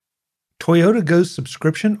Toyota Go's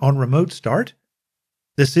subscription on remote start?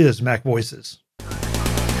 This is Mac Voices.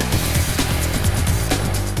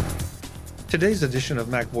 Today's edition of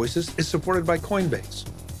Mac Voices is supported by Coinbase.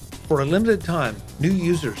 For a limited time, new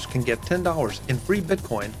users can get $10 in free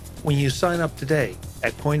Bitcoin when you sign up today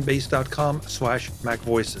at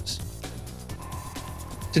coinbase.com/MacVoices.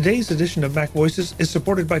 Today's edition of Mac Voices is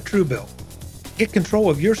supported by Truebill. Get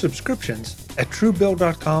control of your subscriptions at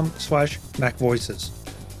truebill.com/MacVoices.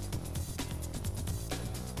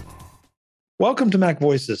 Welcome to Mac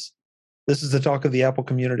Voices. This is the talk of the Apple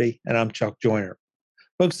community, and I'm Chuck Joyner.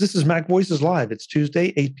 Folks, this is Mac Voices Live. It's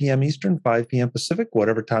Tuesday, 8 p.m. Eastern, 5 p.m. Pacific,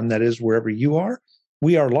 whatever time that is, wherever you are.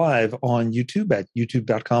 We are live on YouTube at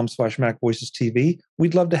youtube.com/MacVoicesTV.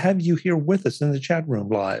 We'd love to have you here with us in the chat room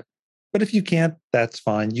live. But if you can't, that's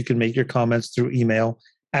fine. You can make your comments through email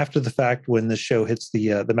after the fact when the show hits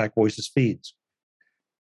the Mac Voices feeds.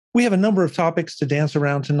 We have a number of topics to dance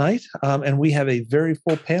around tonight, and we have a very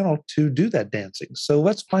full panel to do that dancing. So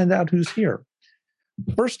let's find out who's here.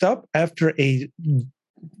 First up, after an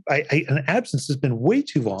absence has been way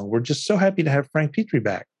too long, we're just so happy to have Frank Petrie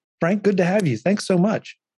back. Frank, good to have you. Thanks so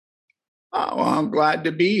much. Oh, well, I'm glad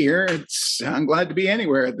to be here. I'm glad to be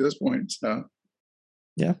anywhere at this point. So,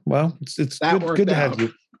 yeah, well, it's good to have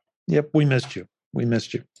you. Yep, we missed you.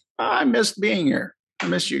 I missed being here. I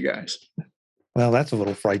missed you guys. Well, that's a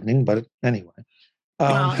little frightening, but anyway.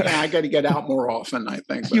 Well, yeah, I got to get out more often, I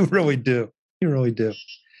think. You really do.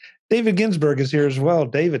 David Ginsburg is here as well.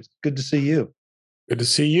 David, good to see you. Good to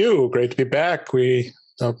see you. Great to be back. We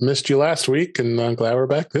missed you last week, and I'm glad we're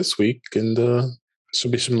back this week. And this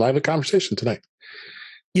will be some lively conversation tonight.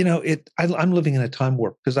 You know, I'm living in a time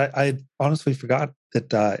warp because I honestly forgot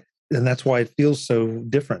that, and that's why it feels so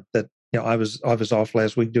different that, you know, I was off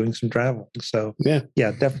last week doing some travel. So yeah,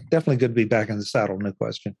 definitely good to be back in the saddle, no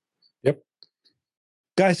question. Yep.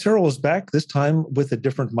 Guy Searle is back, this time with a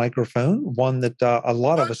different microphone, one that a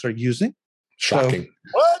lot of us are using. Shocking. So,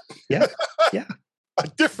 what? Yeah. A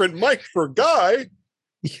different mic for Guy?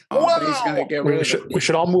 Oh, wow. He's gonna get rid of it. We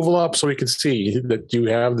should all move up so we can see that you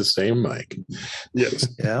have the same mic. Yes.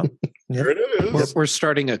 Yeah. Here it is. We're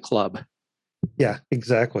starting a club. Yeah,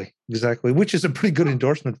 exactly. Which is a pretty good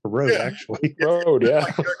endorsement for Rode, actually. Rode, yeah.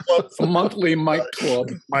 A monthly mic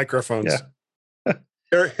club. Microphones. Yeah.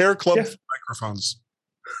 Hair club microphones.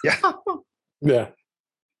 Yeah. Yeah.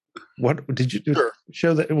 What did you do? Sure.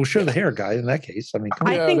 Show the hair guy in that case. I mean,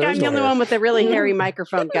 I think I'm the only one with a really hairy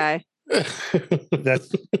microphone guy.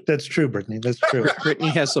 That's true, Brittany. That's true. Brittany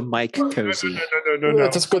has a mic cozy. No.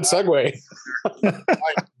 That's a good segue. I'm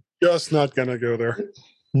just not going to go there.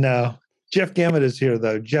 No. Jeff Gamet is here,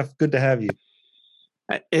 though. Jeff, good to have you.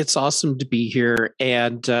 It's awesome to be here,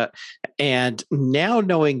 and now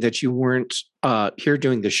knowing that you weren't here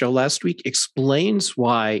doing the show last week explains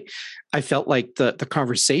why I felt like the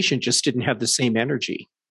conversation just didn't have the same energy.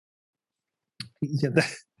 Yeah,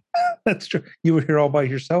 that's true. You were here all by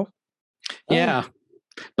yourself? Yeah,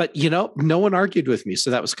 but no one argued with me,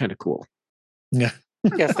 so that was kind of cool. Yeah.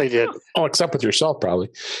 Yes, they did. Oh, except with yourself, probably.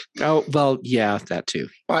 Oh, well, yeah, that too.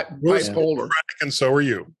 Bipolar. And so are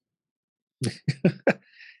you.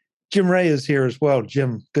 Jim Ray is here as well.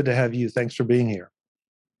 Jim, good to have you. Thanks for being here.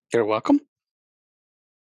 You're welcome.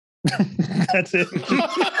 That's it. You're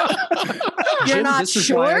Jim, not this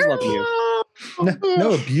is why I sure? love you.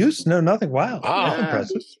 No abuse, no nothing. Wow. That's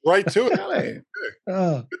impressive. Right to it. Really?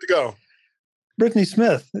 Good to go. Brittany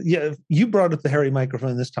Smith, yeah, you brought up the hairy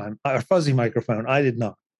microphone this time, a fuzzy microphone. I did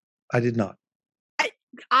not. I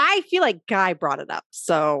feel like Guy brought it up,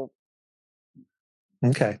 so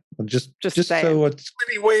okay. Well, just saying. so it's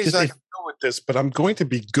Many ways I can go with this, but I'm going to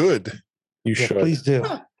be good. You should. Please do.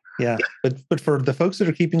 Yeah, but for the folks that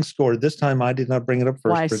are keeping score, this time I did not bring it up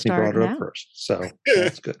first. Why Brittany start brought it now? up first, so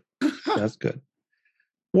that's good. That's good.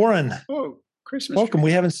 Warren, Oh, Christmas. welcome. tree.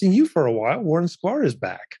 We haven't seen you for a while. Warren Sklar is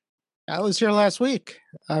back. I was here last week.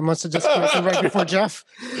 I must have just connected right before Jeff.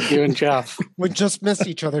 You and Jeff. We just missed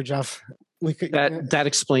each other, Jeff. We could That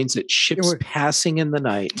explains it. Ships passing in the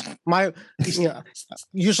night. usually I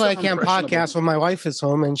So can't impressionable. podcast when my wife is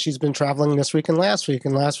home, and she's been traveling this week and last week.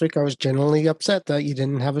 And last week I was genuinely upset that you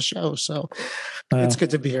didn't have a show. So it's good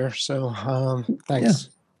to be here. So thanks.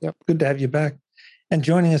 Yep. Good to have you back. And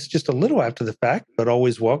joining us just a little after the fact, but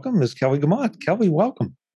always welcome, is Kelly Gamont. Kelly,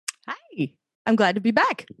 welcome. hi. I'm glad to be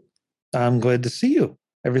back. I'm glad to see you.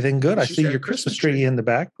 Everything good? I She's see got a your Christmas tree in the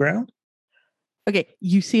background. Okay,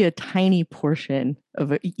 you see a tiny portion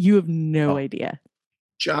of it. You have no idea.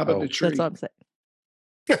 Job of the tree. That's all I'm saying.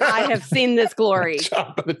 I have seen this glory.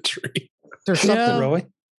 Top of the tree. There's something, Really?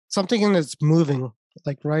 something in it's moving,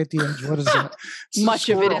 like right at the edge. What is that? Much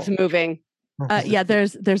of it is moving. Yeah,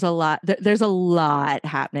 there's a lot. There's a lot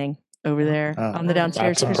happening over there on the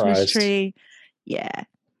downstairs Not Christmas surprised. tree. Yeah.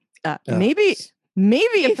 Maybe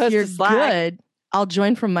if post you're to Slack. good, I'll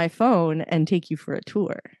join from my phone and take you for a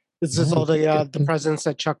tour. Is this all the presents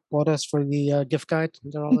that Chuck bought us for the gift guide?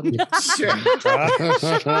 They're all in. That's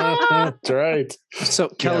right. So,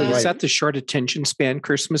 Kelly, right. is that the short attention span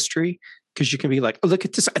Christmas tree? Because you can be like, oh, look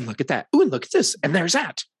at this and look at that. Oh, and look at this. And there's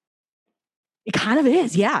that. It kind of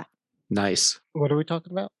is, yeah. Nice. What are we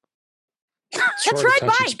talking about? Short ride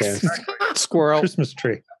attention bikes. span. Squirrel. Christmas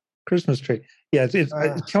tree. Yeah,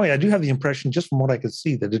 Kelly, I do have the impression, just from what I could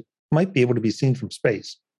see, that it might be able to be seen from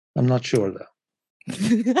space. I'm not sure, though.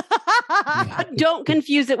 Don't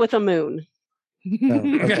confuse it with a moon. No,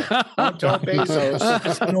 okay. Tell Bezos.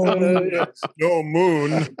 No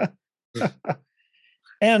moon.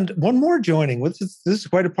 And one more joining. This is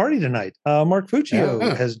quite a party tonight. Mark Fuccio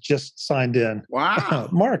Yeah. has just signed in. Wow.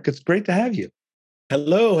 Mark, it's great to have you.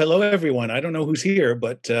 Hello, everyone. I don't know who's here,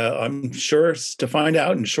 but I'm sure to find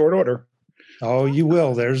out in short order. Oh, you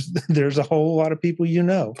will. There's a whole lot of people you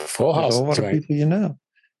know. Full There's house a whole lot tonight. of people you know.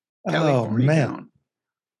 Kelly, Oh party man. down.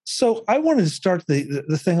 So I wanted to start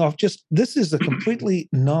the thing off. Just this is a completely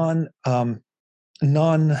non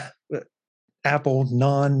Apple,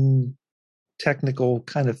 non technical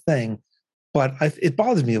kind of thing, but it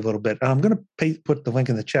bothers me a little bit. And I'm going to put the link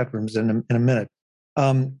in the chat rooms in a minute.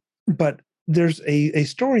 But there's a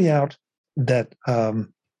story out that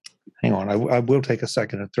hang on, I will take a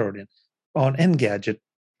second and throw it in on Engadget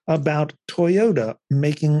about Toyota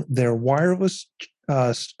making their wireless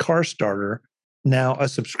car starter now a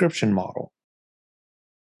subscription model.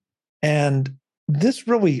 And this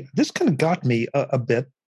kind of got me a bit,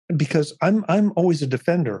 because I'm always a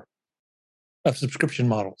defender of subscription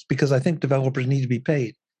models, because I think developers need to be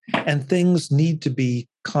paid and things need to be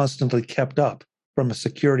constantly kept up from a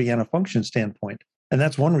security and a function standpoint. And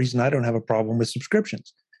that's one reason I don't have a problem with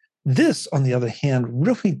subscriptions. This, on the other hand,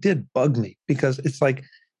 really did bug me, because it's like,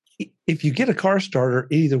 if you get a car starter,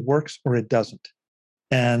 it either works or it doesn't.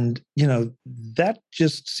 And, that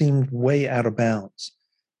just seemed way out of bounds.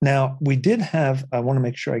 Now, we did have, I want to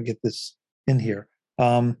make sure I get this in here.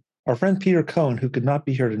 Our friend Peter Cohen, who could not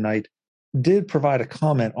be here tonight, did provide a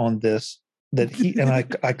comment on this that he, and I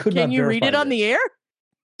could not Can you read it on the air?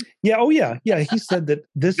 Yeah. Oh, yeah. Yeah. He said that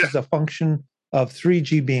this is a function of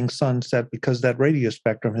 3G being sunset because that radio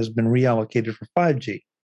spectrum has been reallocated for 5G.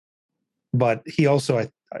 But he also,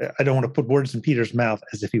 I don't want to put words in Peter's mouth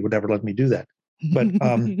as if he would ever let me do that. But,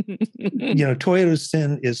 Toyota's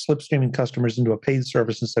sin is slipstreaming customers into a paid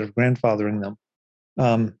service instead of grandfathering them.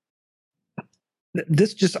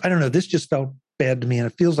 This just felt bad to me. And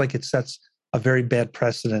it feels like it sets a very bad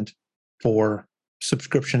precedent for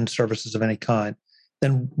subscription services of any kind.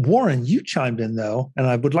 Then Warren, you chimed in though, and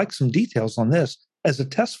I would like some details on this. As a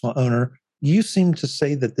Tesla owner, you seem to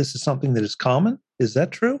say that this is something that is common. Is that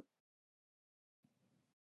true?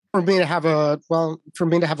 For me to have a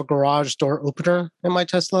garage door opener in my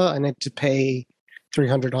Tesla, I need to pay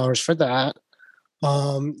 $300 for that.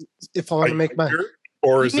 If I want to make my,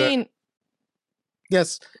 or is that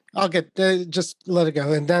yes, I'll get just let it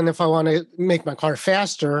go. And then if I want to make my car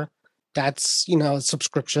faster, that's a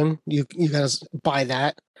subscription. You guys buy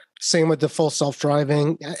that. Same with the full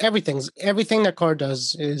self-driving. Everything that car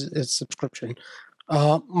does is subscription.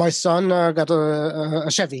 My son got a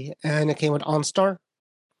Chevy, and it came with OnStar.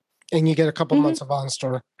 And you get a couple months of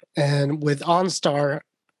OnStar. And with OnStar,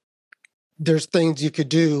 there's things you could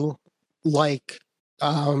do like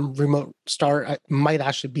remote start. Might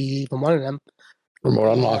actually be even one of them.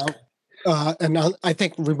 Remote unlock. And I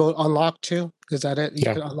think remote unlock too. Is that it? You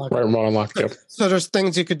Yeah, could unlock right, remote unlock. Yep. So there's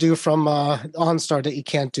things you could do from OnStar that you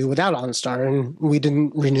can't do without OnStar. And we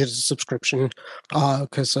didn't renew the subscription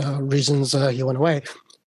because reasons he went away.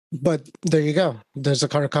 But there you go. There's a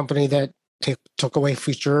car company that took away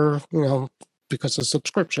feature, because of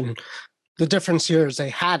subscription. The difference here is they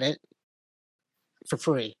had it for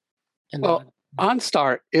free. And Well,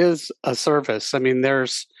 OnStar is a service. I mean,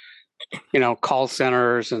 there's, call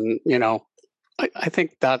centers and, I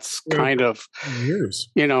think that's kind of, years?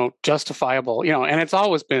 justifiable, and it's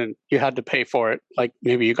always been, you had to pay for it. Like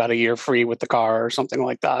maybe you got a year free with the car or something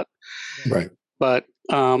like that. Right. But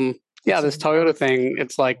this Toyota thing,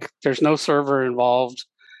 it's like there's no server involved.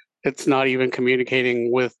 It's not even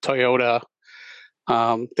communicating with Toyota.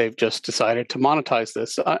 They've just decided to monetize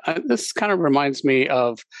this. This kind of reminds me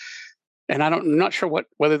of, and I'm not sure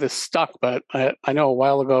whether this stuck, but I know a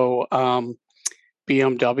while ago,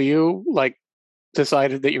 BMW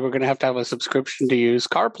decided that you were going to have a subscription to use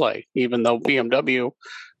CarPlay, even though BMW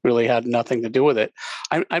really had nothing to do with it.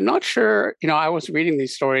 I'm not sure. I was reading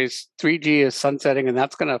these stories. 3G is sunsetting, and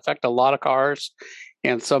that's going to affect a lot of cars.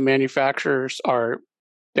 And some manufacturers are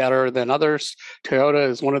better than others. Toyota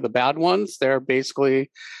is one of the bad ones. They're basically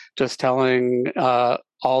just telling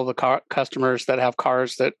all the customers that have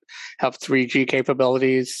cars that have 3G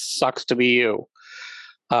capabilities, sucks to be you.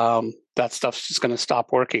 That stuff's just going to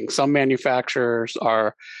stop working. Some manufacturers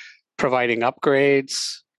are providing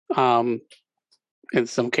upgrades. In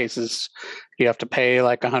some cases, you have to pay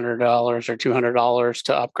like $100 or $200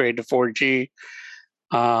 to upgrade to 4G.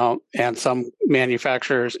 And some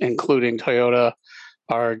manufacturers, including Toyota,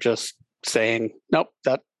 are just saying, nope,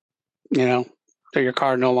 your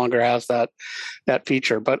car no longer has that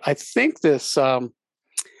feature. But I think this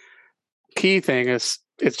key thing is,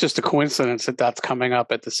 it's just a coincidence that that's coming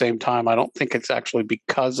up at the same time. I don't think it's actually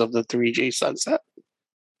because of the 3G sunset.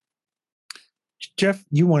 Jeff,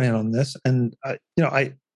 you went in on this, and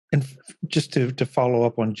just to follow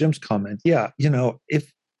up on Jim's comment,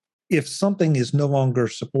 if something is no longer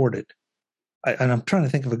supported, and I'm trying to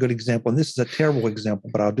think of a good example, and this is a terrible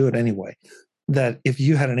example, but I'll do it anyway. That if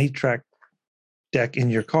you had an 8-track deck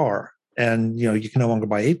in your car, and you can no longer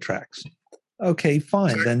buy 8 tracks, okay,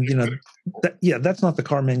 fine. Then that's not the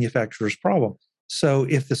car manufacturer's problem. So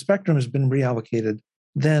if the spectrum has been reallocated,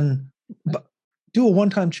 then do a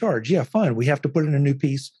one-time charge. Yeah, fine. We have to put in a new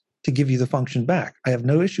piece to give you the function back. I have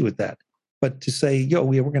no issue with that. But to say,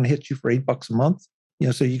 we're going to hit you for $8 a month,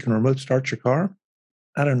 so you can remote start your car,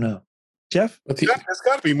 I don't know. Jeff? There's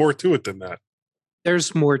got to be more to it than that.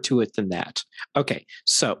 There's more to it than that. Okay,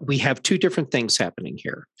 so we have two different things happening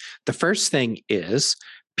here. The first thing is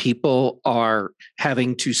people are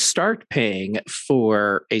having to start paying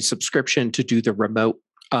for a subscription to do the remote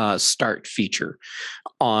start feature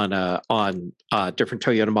on different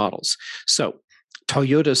Toyota models. So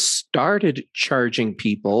Toyota started charging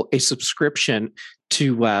people a subscription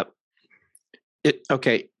to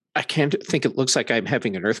okay. I can't think it looks like I'm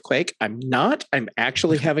having an earthquake. I'm not. I'm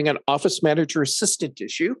actually having an office manager assistant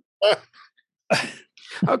issue.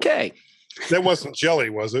 Okay. That wasn't jelly,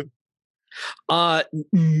 was it?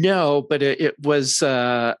 No, but it was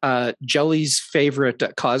Jelly's favorite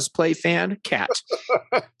cosplay fan, Cat.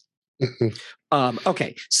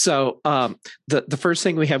 Okay, so the first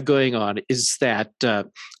thing we have going on is that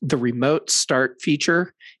the remote start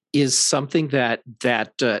feature is something that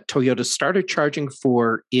Toyota started charging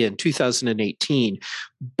for in 2018,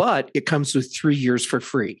 but it comes with 3 years for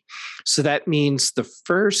free. So that means the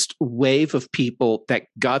first wave of people that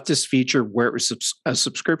got this feature where it was a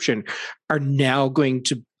subscription are now going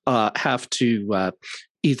to have to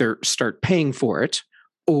either start paying for it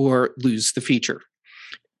or lose the feature.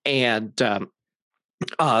 And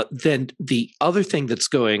then the other thing that's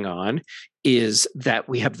going on is that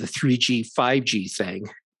we have the 3G, 5G thing.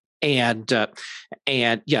 And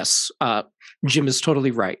yes, Jim is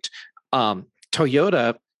totally right.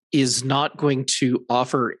 Toyota is not going to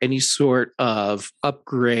offer any sort of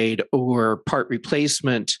upgrade or part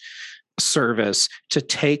replacement service to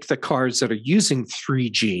take the cars that are using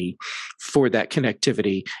 3G for that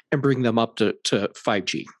connectivity and bring them up to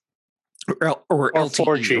 5G or LTE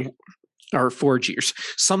 4G. Or 4G, or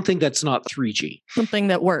something that's not 3G. Something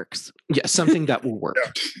that works. Yeah, something that will work.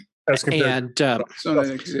 And so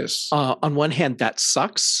that exists. On one hand, that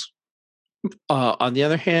sucks. On the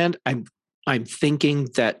other hand, I'm thinking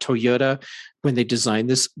that Toyota, when they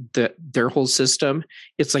designed their whole system,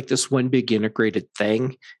 it's like this one big integrated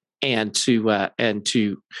thing. And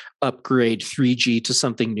to upgrade 3G to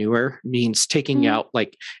something newer means taking out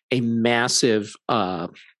like a massive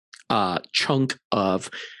chunk of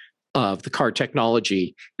the car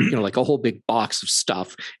technology, like a whole big box of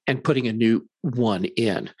stuff, and putting a new one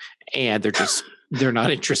in. And they're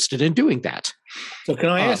not interested in doing that. So can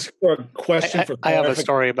I ask for a question? I have a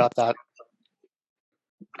story about that.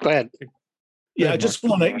 Go ahead. Yeah, I just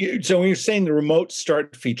want to. So when you're saying the remote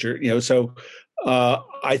start feature, so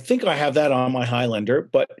I think I have that on my Highlander,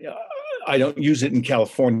 but I don't use it in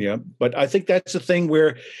California. But I think that's the thing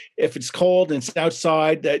where if it's cold and it's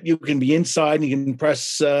outside, that you can be inside and you can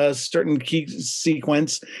press a certain key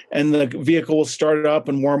sequence and the vehicle will start up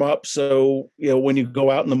and warm up. So, when you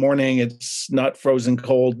go out in the morning, it's not frozen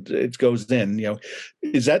cold, it goes in.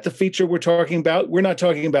 Is that the feature we're talking about? We're not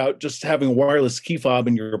talking about just having a wireless key fob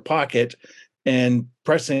in your pocket and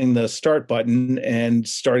pressing the start button and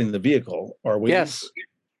starting the vehicle, are we? Yes.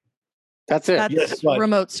 That's it. That's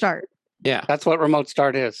remote start. Yeah, that's what remote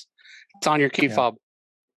start is. It's on your key fob.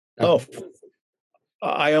 Oh,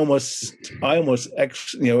 I almost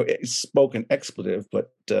spoke an expletive,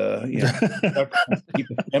 but keep a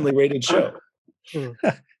family rated show.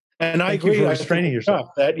 And I Thank you agree. for I think restraining it's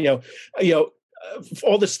yourself. tough that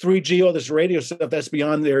all this 3G, all this radio stuff, that's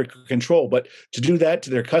beyond their control. But to do that to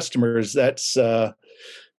their customers, that's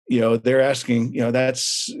they're asking.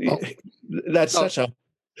 That's such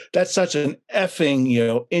an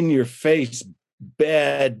effing in your face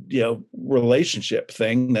bad relationship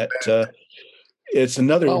thing that it's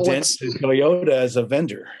another dent to Toyota as a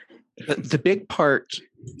vendor. The big part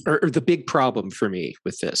or the big problem for me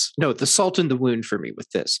with this, the salt in the wound for me with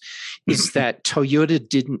this is that Toyota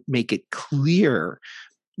didn't make it clear,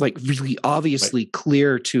 like really obviously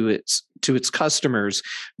clear to its customers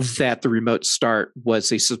that the remote start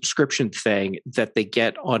was a subscription thing that they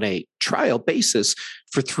get on a trial basis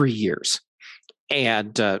for 3 years.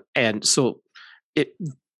 And so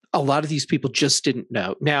a lot of these people just didn't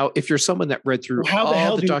know. Now, if you're someone that read through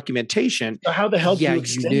all the documentation, how the hell do you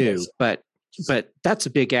knew, this? but that's a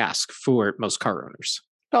big ask for most car owners.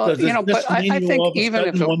 Well, but I think even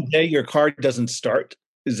if one day your car doesn't start,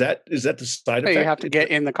 is that the side effect? You have to get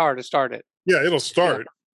in the car to start it. Yeah, it'll start. Yeah.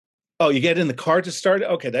 Oh, you get in the car to start it?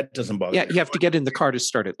 Okay, that doesn't bother me. Yeah, you have to get in the car to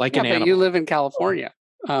start it, like an but animal. You live in California.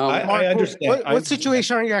 I understand. What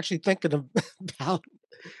situation are you actually thinking about?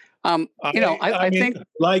 I think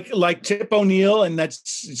like Tip O'Neill, and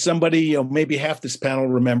that's somebody maybe half this panel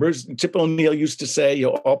remembers. Tip O'Neill used to say,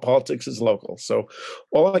 all politics is local. So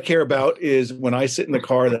all I care about is when I sit in the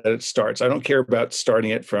car that it starts. I don't care about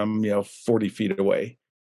starting it from 40 feet away.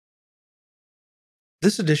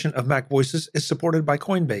 This edition of Mac Voices is supported by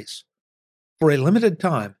Coinbase. For a limited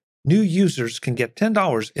time, new users can get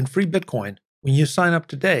 $10 in free Bitcoin when you sign up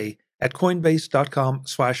today at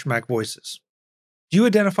coinbase.com/MacVoices. Do you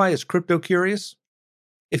identify as crypto curious?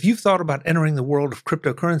 If you've thought about entering the world of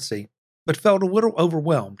cryptocurrency, but felt a little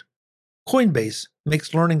overwhelmed, Coinbase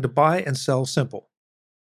makes learning to buy and sell simple.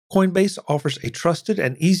 Coinbase offers a trusted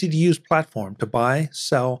and easy-to-use platform to buy,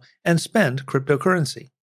 sell, and spend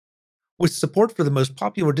cryptocurrency. With support for the most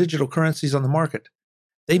popular digital currencies on the market,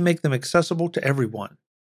 they make them accessible to everyone.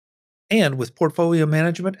 And with portfolio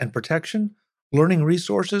management and protection, learning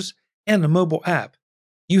resources, and a mobile app,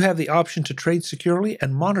 you have the option to trade securely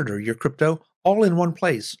and monitor your crypto all in one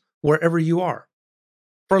place, wherever you are.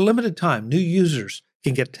 For a limited time, new users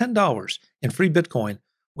can get $10 in free Bitcoin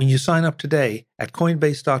when you sign up today at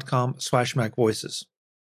coinbase.com/MacVoices.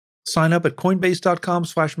 Sign up at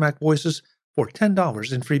coinbase.com/MacVoices for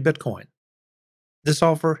 $10 in free Bitcoin. This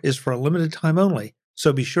offer is for a limited time only,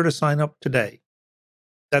 so be sure to sign up today.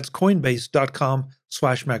 That's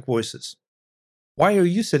coinbase.com/MacVoices. Why are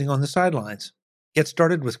you sitting on the sidelines? Get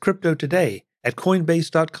started with crypto today at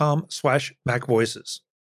coinbase.com/MacVoices.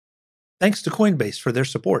 Thanks to Coinbase for their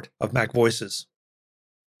support of Mac Voices.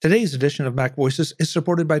 Today's edition of Mac Voices is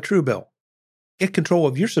supported by Truebill. Get control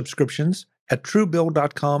of your subscriptions at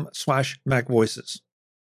truebill.com/MacVoices.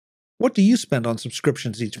 What do you spend on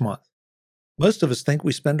subscriptions each month? Most of us think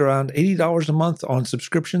we spend around $80 a month on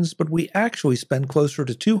subscriptions, but we actually spend closer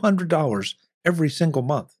to $200 every single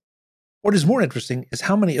month. What is more interesting is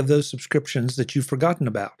how many of those subscriptions that you've forgotten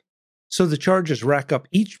about. So the charges rack up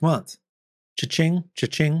each month. Cha-ching,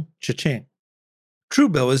 cha-ching, cha-ching.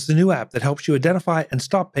 Truebill is the new app that helps you identify and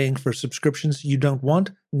stop paying for subscriptions you don't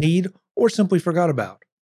want, need, or simply forgot about.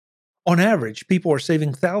 On average, people are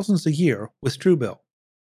saving thousands a year with Truebill.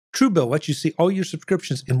 Truebill lets you see all your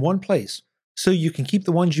subscriptions in one place, so you can keep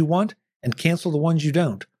the ones you want and cancel the ones you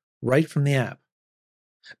don't, right from the app.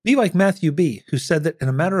 Be like Matthew B., who said that in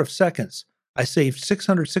a matter of seconds, I saved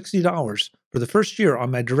 $660 for the first year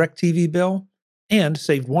on my DirecTV bill and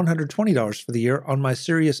saved $120 for the year on my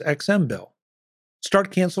Sirius XM bill.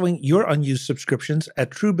 Start canceling your unused subscriptions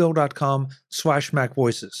at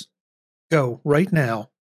truebill.com/MacVoices. Go right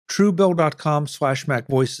now,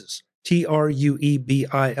 truebill.com/MacVoices,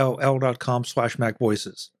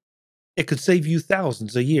 truebill.com/MacVoices. It could save you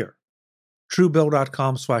thousands a year.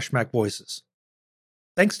 truebill.com/MacVoices.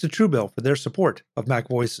 Thanks to Truebill for their support of Mac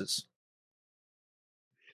Voices.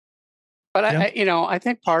 But I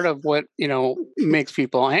think part of what, makes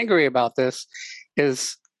people angry about this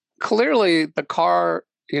is clearly the car,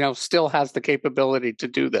 still has the capability to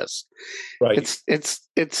do this. Right. It's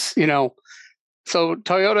so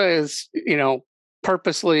Toyota is,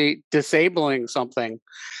 purposely disabling something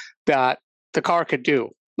that the car could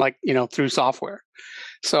do, like, through software.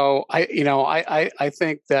 So I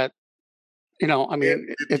think that,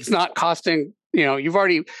 it's not costing,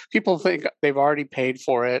 people think they've already paid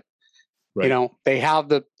for it. Right. They have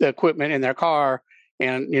the equipment in their car,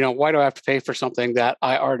 and, why do I have to pay for something that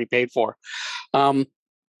I already paid for?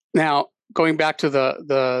 Now, going back to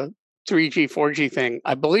the 3G, 4G thing,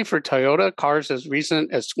 I believe for Toyota, cars as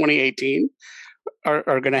recent as 2018 are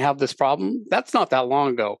going to have this problem. That's not that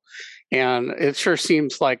long ago, and it sure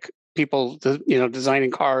seems like people,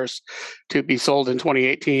 designing cars to be sold in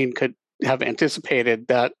 2018 could have anticipated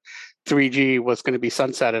that 3G was going to be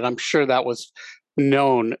sunsetted. I'm sure that was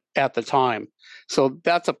known at the time. So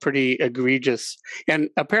that's a pretty egregious. And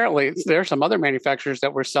apparently, there are some other manufacturers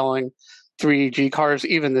that were selling 3G cars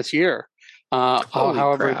even this year.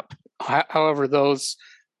 However, those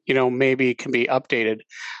maybe can be updated.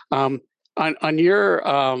 On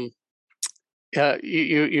your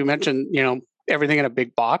you mentioned everything in a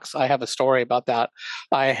big box. I have a story about that.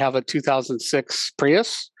 I have a 2006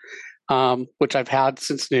 Prius, which I've had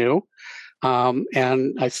since new,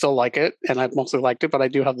 and I still like it, and I've mostly liked it. But I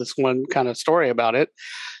do have this one kind of story about it.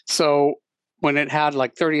 So when it had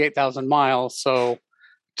like 38,000 miles, so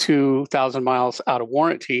 2,000 miles out of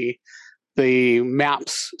warranty, the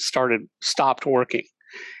maps stopped working,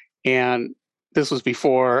 and this was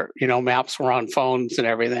before maps were on phones and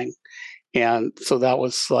everything. And so that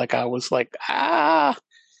was like, I was like, and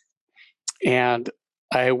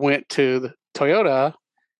I went to the Toyota,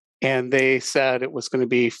 and they said it was going to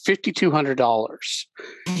be $5,200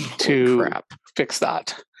 to fix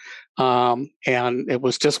that. And it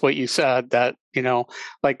was just what you said, that, there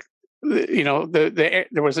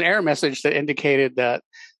was an error message that indicated that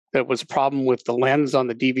there was a problem with the lens on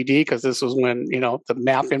the DVD, because this was when, the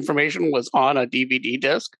map information was on a DVD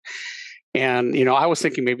disc. And, I was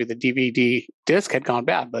thinking maybe the DVD disc had gone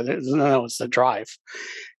bad, but no, it's the drive.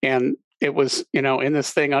 And it was, in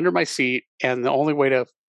this thing under my seat. And the only way to,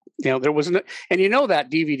 there wasn't, and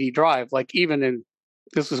that DVD drive, like even in,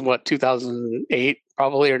 this was what, 2008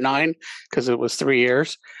 probably, or 9, because it was 3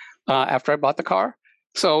 years after I bought the car.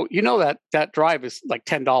 So, that drive is like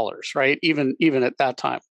 $10, right? Even at that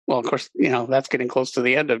time. Well, of course, that's getting close to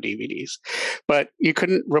the end of DVDs, but you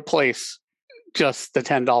couldn't replace just the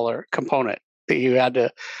 $10 component. That you had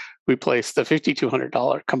to replace the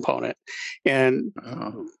 $5,200 component. And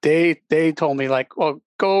they told me, like, well,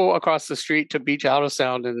 go across the street to Beach Auto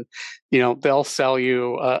Sound, and they'll sell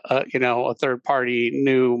you a third party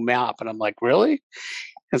new map. And I'm like, really?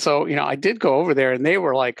 And so I did go over there, and they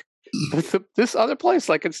were like, this other place,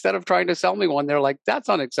 like, instead of trying to sell me one, they're like, that's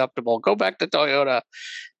unacceptable. Go back to Toyota,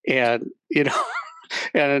 and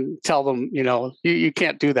and tell them, you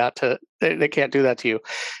can't do that they can't do that to you.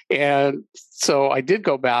 And so I did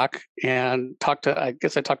go back and I talked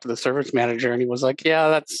to the service manager, and he was like, yeah,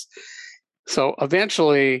 that's, so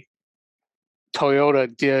eventually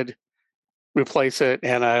Toyota did replace it,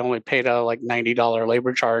 and I only paid a like $90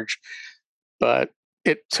 labor charge, but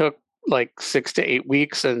it took like 6 to 8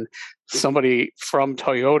 weeks, and somebody from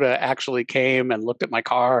Toyota actually came and looked at my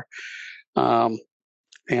car.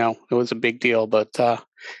 It was a big deal, but so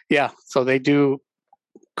they do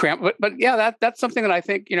cramp. But yeah, that's something that I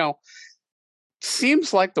think,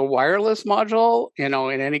 seems like the wireless module, in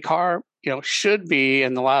any car, should be,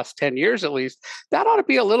 in the last 10 years at least, that ought to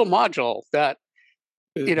be a little module that,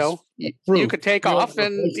 you could take off,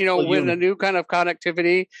 and, when a new kind of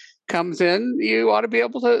connectivity comes in, you ought to be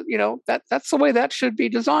able to, that's the way that should be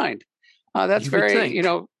designed. That's very,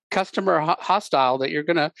 customer hostile, that you're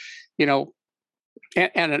going to,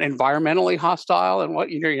 and an environmentally hostile. And what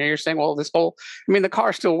you're saying, well, the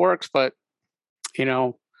car still works, but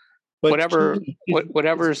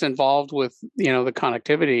whatever's involved with the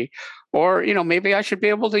connectivity, or maybe I should be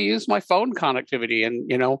able to use my phone connectivity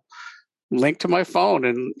and link to my phone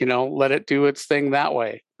and let it do its thing that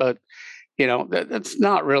way. But that's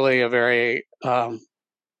not really a very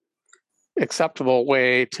acceptable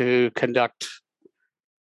way to conduct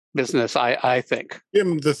business, I think.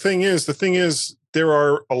 Jim, the thing is, there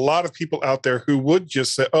are a lot of people out there who would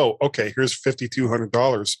just say, "Oh, okay, here's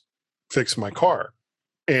 $5,200, fix my car."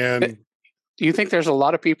 And do you think there's a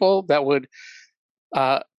lot of people that would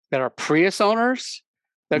that are Prius owners?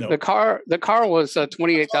 The car was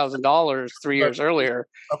 $28,000 3 years earlier.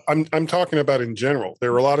 I'm talking about in general.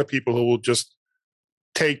 There are a lot of people who will just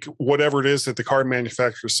take whatever it is that the car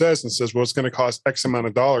manufacturer says and says, well, it's going to cost X amount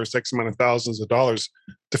of dollars, X amount of thousands of dollars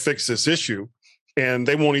to fix this issue. And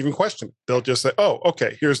they won't even question it. They'll just say, oh,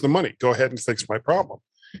 okay, here's the money. Go ahead and fix my problem.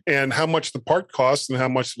 And how much the part costs and how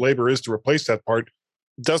much labor is to replace that part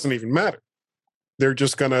doesn't even matter. They're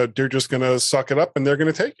just gonna suck it up, and they're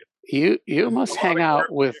gonna take it. You must hang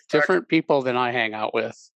out with different people than I hang out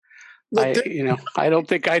with. I don't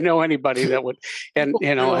think I know anybody that would. And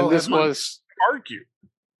and this was argue.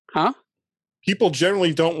 Huh? People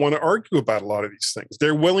generally don't want to argue about a lot of these things.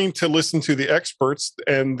 They're willing to listen to the experts,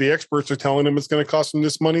 and the experts are telling them it's going to cost them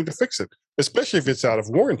this money to fix it, especially if it's out of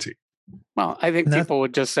warranty. Well, I think people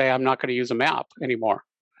would just say, I'm not going to use a map anymore.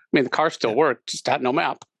 I mean, the car still worked, just had no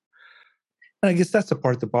map. And I guess that's the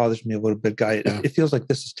part that bothers me a little bit, Guy. It feels like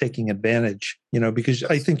this is taking advantage, because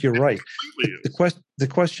I think you're right. The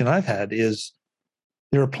question I've had is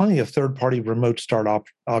there are plenty of third-party remote start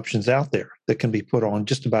options out there that can be put on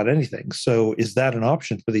just about anything. So is that an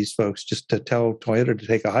option for these folks, just to tell Toyota to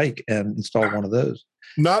take a hike and install one of those?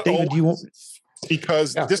 Not David, always, you won't...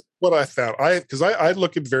 because this is what I found. I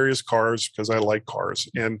look at various cars because I like cars,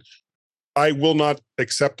 and I will not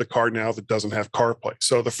accept a car now that doesn't have CarPlay.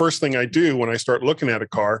 So the first thing I do when I start looking at a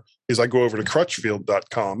car is I go over to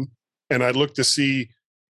Crutchfield.com and I look to see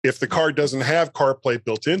if the car doesn't have CarPlay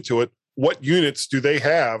built into it, what units do they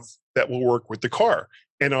have that will work with the car?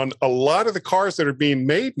 And on a lot of the cars that are being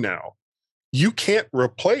made now, you can't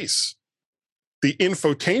replace the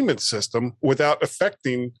infotainment system without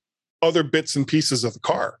affecting other bits and pieces of the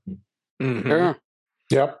car. Mm-hmm. Sure.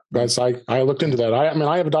 Yep. That's I looked into that. I mean,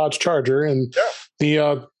 I have a Dodge Charger, and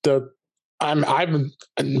I'm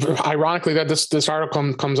ironically that this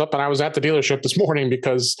article comes up, and I was at the dealership this morning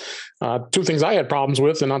because two things I had problems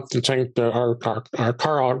with, and not to think our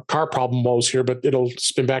car problem woes here, but it'll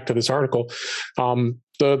spin back to this article.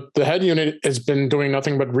 The head unit has been doing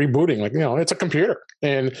nothing but rebooting. Like, it's a computer,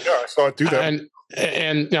 and I saw it do that.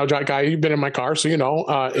 And Guy, you've been in my car, so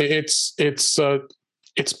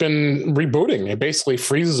it's been rebooting. It basically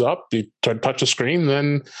freezes up. You touch a screen,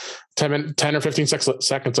 then 10 or 15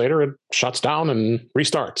 seconds later, it shuts down and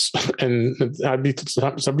restarts. And there'd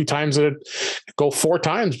be times that it go 4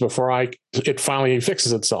 times before it finally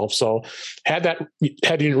fixes itself. So had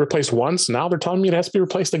you replaced once, now they're telling me it has to be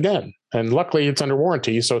replaced again. And luckily it's under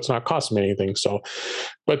warranty, so it's not costing me anything. So,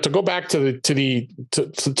 but to go back to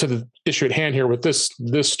the issue at hand here with this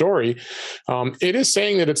story, it is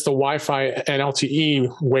saying that it's the Wi-Fi and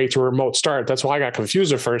LTE way to remote start. That's why I got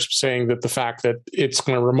confused at first, saying that the fact that it's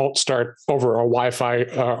going to remote start over a Wi-Fi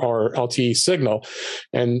or LTE signal.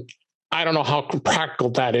 And I don't know how practical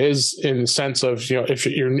that is in the sense of, if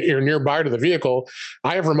you're nearby to the vehicle.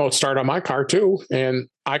 I have remote start on my car too, and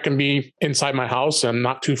I can be inside my house and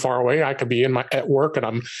not too far away. I could be at work and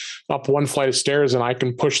I'm up one flight of stairs and I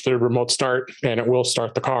can push the remote start and it will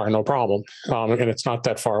start the car, no problem. And it's not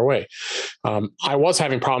that far away. I was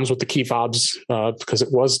having problems with the key fobs because it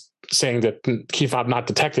was saying that key fob not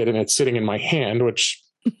detected and it's sitting in my hand, which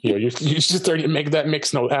you just that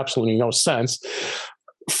makes absolutely no sense.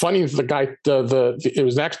 Funny, the guy, it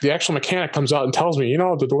was actually the actual mechanic comes out and tells me,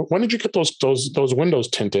 when did you get those windows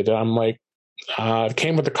tinted? And I'm like, it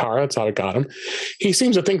came with the car. That's how I got them. He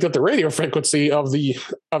seems to think that the radio frequency of the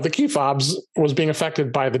key fobs was being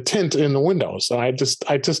affected by the tint in the windows. And I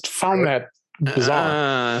just found that bizarre.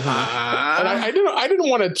 And I didn't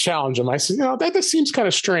want to challenge him. I said, that seems kind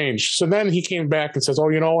of strange. So then he came back and says, oh,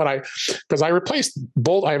 you know what? Because I replaced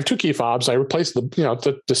both. I have 2 key fobs. I replaced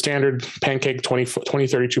the standard Pancake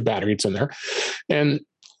 2032 battery. It's in there. And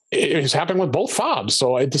it was happening with both fobs.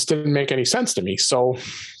 So it just didn't make any sense to me. So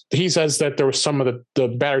he says that there was some of the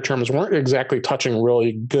battery terminals weren't exactly touching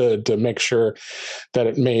really good to make sure that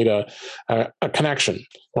it made a connection.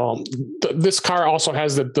 Well, this car also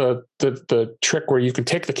has the trick where you can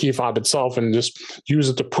take the key fob itself and just use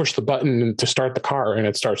it to push the button to start the car, and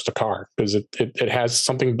it starts the car because it has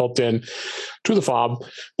something built in to the fob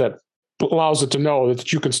that allows it to know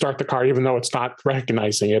that you can start the car even though it's not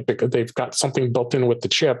recognizing it, because they've got something built in with the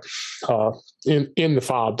chip in the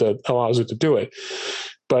fob that allows it to do it.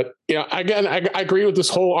 But again, I agree with this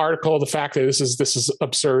whole article. The fact that this is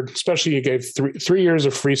absurd, especially you gave 3 years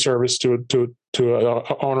of free service to an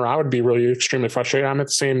owner. I would be really extremely frustrated. I'm at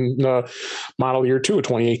the same model year 2 of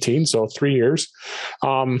 2018, so 3 years.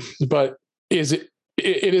 But it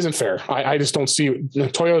isn't fair. I just don't see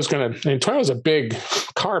Toyota's a big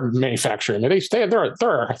car manufacturer. I mean, there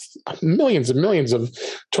are millions and millions of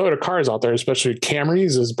Toyota cars out there, especially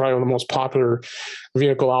Camrys is probably the most popular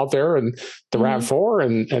vehicle out there, and the RAV4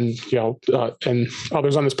 and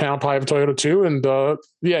others on this panel probably have a Toyota too. And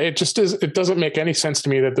it doesn't make any sense to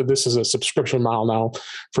me that this is a subscription model now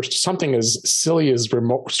for something as silly as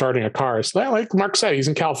remote starting a car. So like Mark said, he's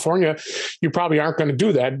in California. You probably aren't going to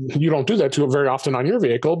do that. You don't do that very often on your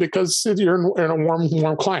vehicle because you're in a warm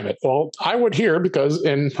climate. Well, I would here because,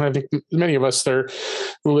 and I think many of us there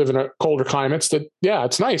who live in a colder climates, that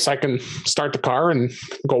it's nice. I can start the car and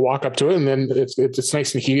go walk up to it, and then it's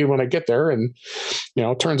nice and heated when I get there, and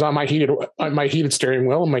turns on my heated steering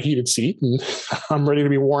wheel and my heated seat, and I'm ready to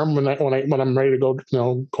be warm when I'm ready to go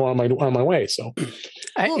go on my way. So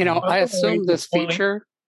I assume this feature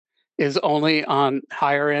is only on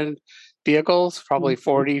higher end vehicles, probably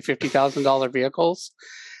 $40,000-$50,000 vehicles.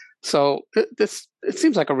 So it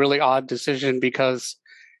seems like a really odd decision because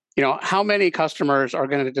how many customers are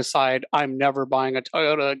going to decide I'm never buying a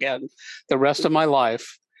Toyota again the rest of my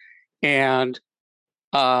life, and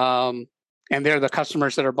they're the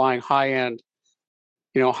customers that are buying higher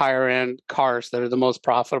end cars that are the most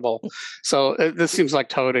profitable. So this seems like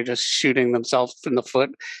Toyota just shooting themselves in the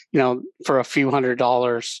foot, for a few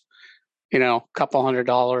 $100s, couple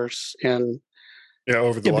 $100 in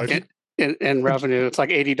over the life in revenue. It's like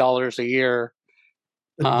 $80 a year.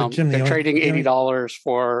 Jim, they're trading $80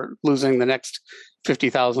 for losing the next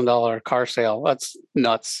 $50,000 car sale. That's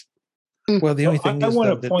nuts. Well, the only thing I is,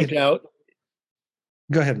 want to point out.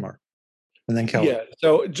 Go ahead, Mark, and then Kelly. Yeah.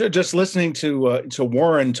 So just listening to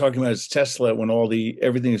Warren talking about his Tesla when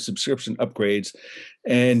everything is subscription upgrades,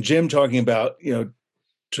 and Jim talking about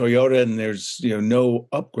Toyota and there's no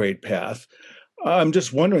upgrade path. I'm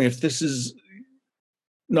just wondering if this is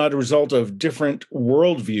not a result of different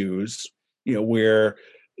worldviews. Where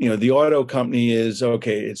the auto company is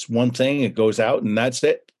okay. It's one thing; it goes out, and that's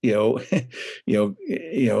it. And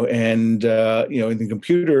in the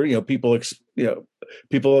computer, people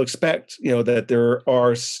expect that there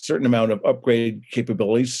are a certain amount of upgrade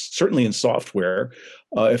capabilities, certainly in software,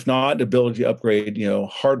 if not ability to upgrade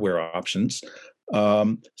hardware options.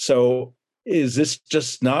 So is this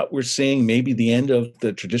just not, we're seeing maybe the end of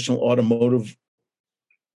the traditional automotive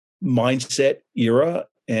mindset era?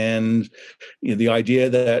 And the idea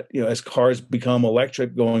that as cars become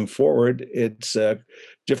electric going forward, it's a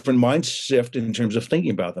different mind shift in terms of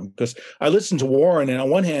thinking about them. Because I listened to Warren, and on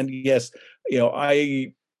one hand, yes,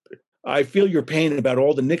 I feel your pain about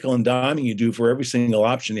all the nickel and diming you do for every single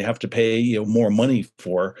option you have to pay more money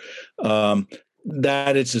for.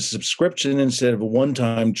 That it's a subscription instead of a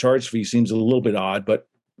one-time charge fee seems a little bit odd, but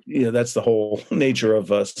that's the whole nature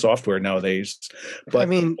of software nowadays. But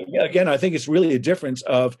again, I think it's really a difference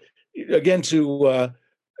of, again, I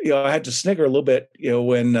had to snigger a little bit,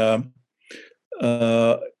 when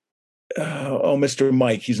Mr.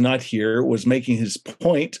 Mike, he's not here, was making his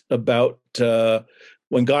point about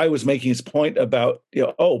when Guy was making his point about,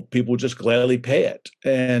 people just gladly pay it.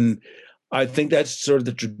 And I think that's sort of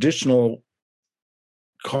the traditional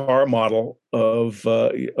car model of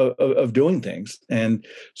doing things, and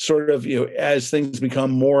sort of as things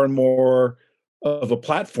become more and more of a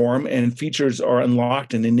platform and features are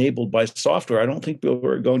unlocked and enabled by software, I don't think people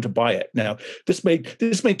are going to buy it. Now, this may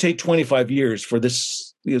take 25 years for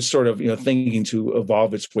this sort of thinking to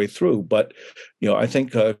evolve its way through, but I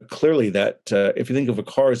think clearly that if you think of a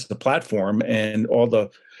car as the platform and all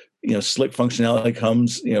the slick functionality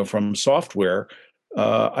comes from software,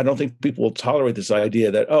 I don't think people will tolerate this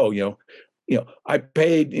idea that I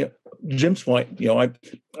paid Jim's point. I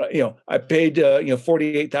paid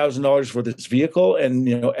 $48,000 for this vehicle, and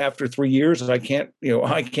after 3 years, I can't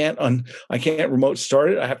remote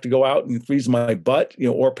start it. I have to go out and freeze my butt,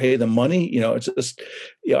 or pay the money. It's just,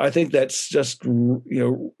 I think that's just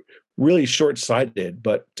really short sighted.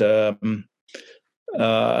 But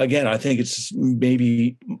again, I think it's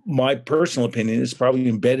maybe my personal opinion. It's probably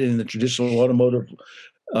embedded in the traditional automotive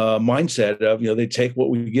mindset of they take what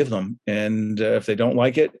we give them, and if they don't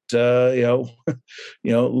like it, let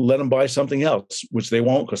them buy something else, which they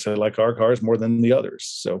won't because they like our cars more than the others.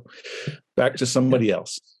 So back to somebody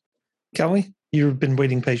else. Kelly, you've been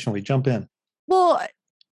waiting patiently. Jump in. Well,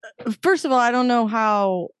 first of all, I don't know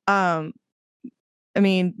how.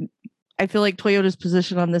 I feel like Toyota's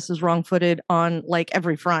position on this is wrong-footed on like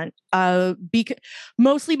every front.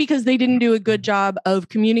 Mostly because they didn't do a good job of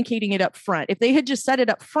communicating it up front. If they had just said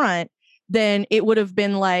it up front, then it would have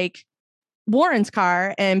been like Warren's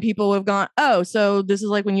car, and people would have gone, "Oh, so this is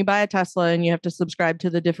like when you buy a Tesla and you have to subscribe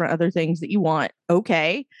to the different other things that you want."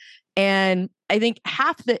 Okay, and I think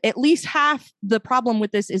at least half the problem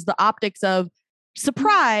with this is the optics of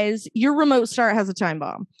surprise. Your remote start has a time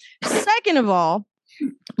bomb. Second of all,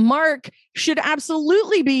 Mark should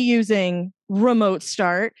absolutely be using remote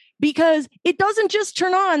start because it doesn't just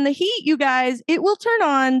turn on the heat, you guys. It will turn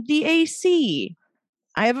on the AC.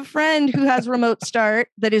 I have a friend who has remote start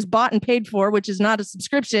that is bought and paid for, which is not a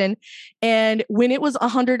subscription. And when it was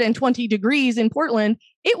 120 degrees in Portland,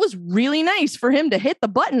 it was really nice for him to hit the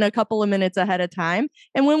button a couple of minutes ahead of time.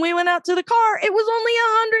 And when we went out to the car, it was only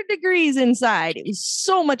 100 degrees inside. It was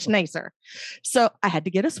so much nicer. So I had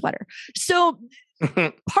to get a sweater. So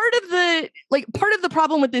part of the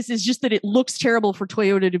problem with this is just that it looks terrible for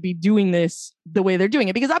Toyota to be doing this the way they're doing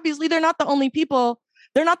it, because obviously they're not the only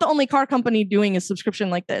car company doing a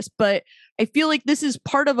subscription like this. But I feel like this is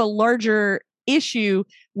part of a larger issue,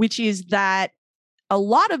 which is that a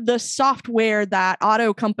lot of the software that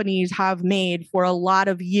auto companies have made for a lot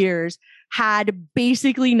of years had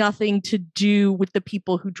basically nothing to do with the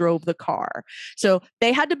people who drove the car. So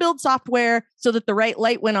they had to build software so that the right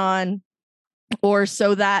light went on, or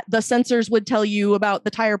so that the sensors would tell you about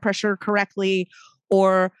the tire pressure correctly,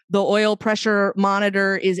 or the oil pressure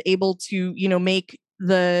monitor is able to, make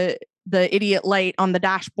the idiot light on the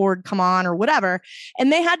dashboard come on or whatever.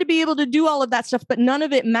 And they had to be able to do all of that stuff, but none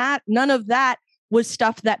of that was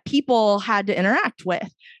stuff that people had to interact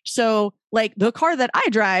with. So like the car that I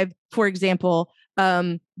drive, for example,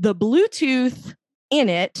 the Bluetooth in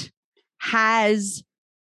it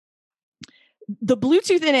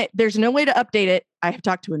there's no way to update it. I have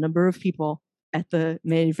talked to a number of people at the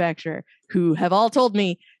manufacturer who have all told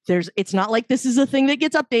me it's not like this is a thing that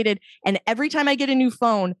gets updated. And every time I get a new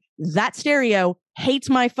phone, that stereo hates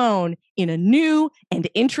my phone in a new and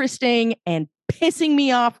interesting and pissing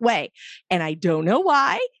me off way. And I don't know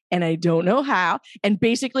why, and I don't know how. And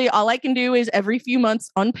basically all I can do is every few months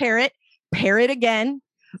unpair it, pair it again,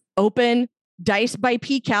 open Dice by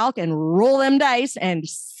PCalc and roll them dice and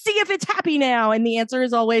see if it's happy now. And the answer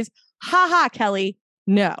is always, haha, Kelly,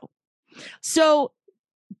 no. So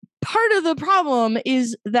part of the problem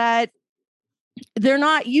is that they're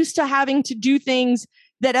not used to having to do things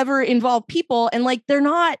that ever involve people, and like they're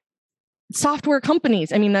not software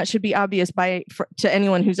companies. I mean, that should be obvious to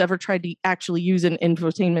anyone who's ever tried to actually use an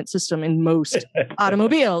infotainment system in most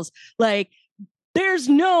automobiles. Like there's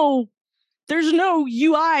no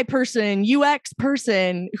UI person, UX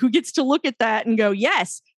person who gets to look at that and go,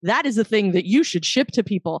 yes, that is a thing that you should ship to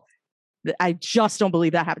people. I just don't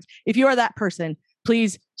believe that happens. If you are that person,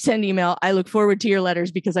 please send email. I look forward to your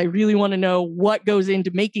letters because I really want to know what goes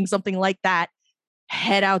into making something like that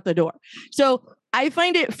head out the door. So I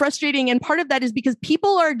find it frustrating. And part of that is because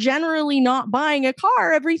people are generally not buying a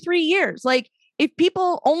car every 3 years. Like if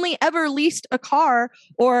people only ever leased a car,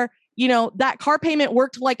 or that car payment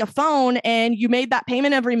worked like a phone and you made that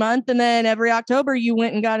payment every month, and then every October you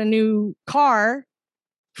went and got a new car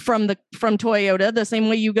from Toyota, the same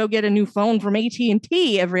way you go get a new phone from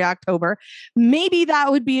AT&T every October, maybe that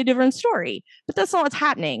would be a different story. But that's not what's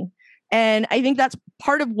happening. And I think that's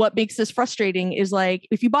part of what makes this frustrating is like,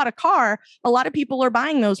 if you bought a car, a lot of people are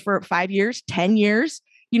buying those for 5 years, 10 years.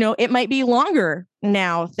 It might be longer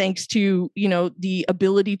now, thanks to, the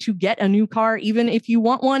ability to get a new car, even if you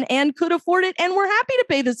want one and could afford it. And we're happy to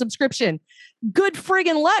pay the subscription. Good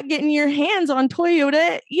friggin' luck getting your hands on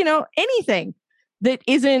Toyota, anything that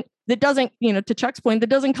doesn't, to Chuck's point, that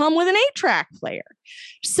doesn't come with an 8-track player.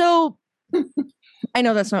 So I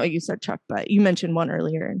know that's not what you said, Chuck, but you mentioned one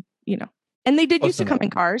earlier, and, and they did used to come in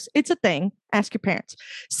cars. It's a thing. Ask your parents.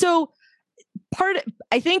 So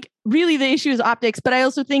I think really the issue is optics, but I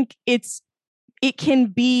also think it's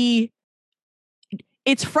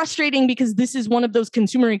frustrating because this is one of those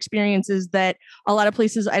consumer experiences that a lot of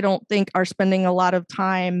places I don't think are spending a lot of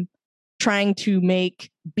time trying to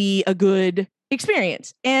make be a good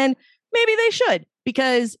experience. And maybe they should,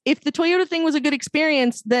 because if the Toyota thing was a good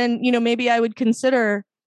experience, then, maybe I would consider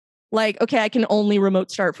like, okay, I can only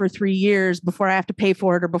remote start for 3 years before I have to pay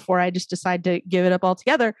for it, or before I just decide to give it up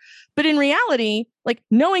altogether. But in reality, like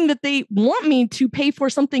knowing that they want me to pay for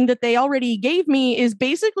something that they already gave me is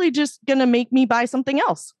basically just going to make me buy something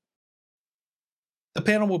else. The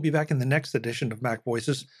panel will be back in the next edition of Mac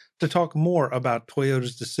Voices to talk more about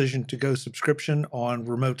Toyota's decision to go subscription on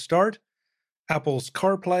Remote Start, Apple's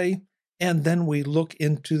CarPlay, and then we look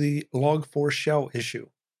into the Log4 shell issue.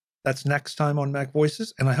 That's next time on Mac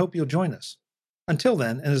Voices, and I hope you'll join us. Until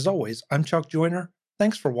then, and as always, I'm Chuck Joyner.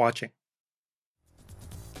 Thanks for watching.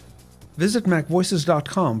 Visit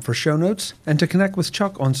MacVoices.com for show notes and to connect with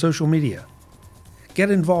Chuck on social media.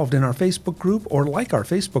 Get involved in our Facebook group or like our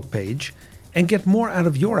Facebook page, and get more out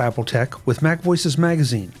of your Apple tech with Mac Voices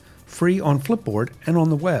Magazine, free on Flipboard and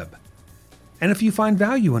on the web. And if you find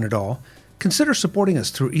value in it all, consider supporting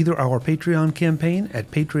us through either our Patreon campaign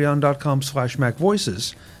at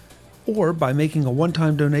patreon.com/MacVoices, or by making a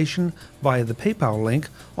one-time donation via the PayPal link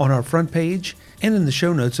on our front page and in the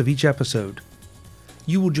show notes of each episode.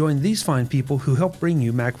 You will join these fine people who help bring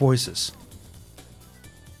you Mac Voices.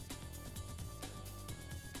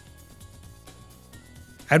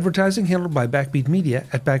 Advertising handled by Backbeat Media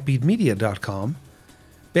at backbeatmedia.com.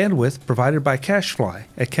 Bandwidth provided by CacheFly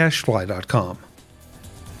at cachefly.com.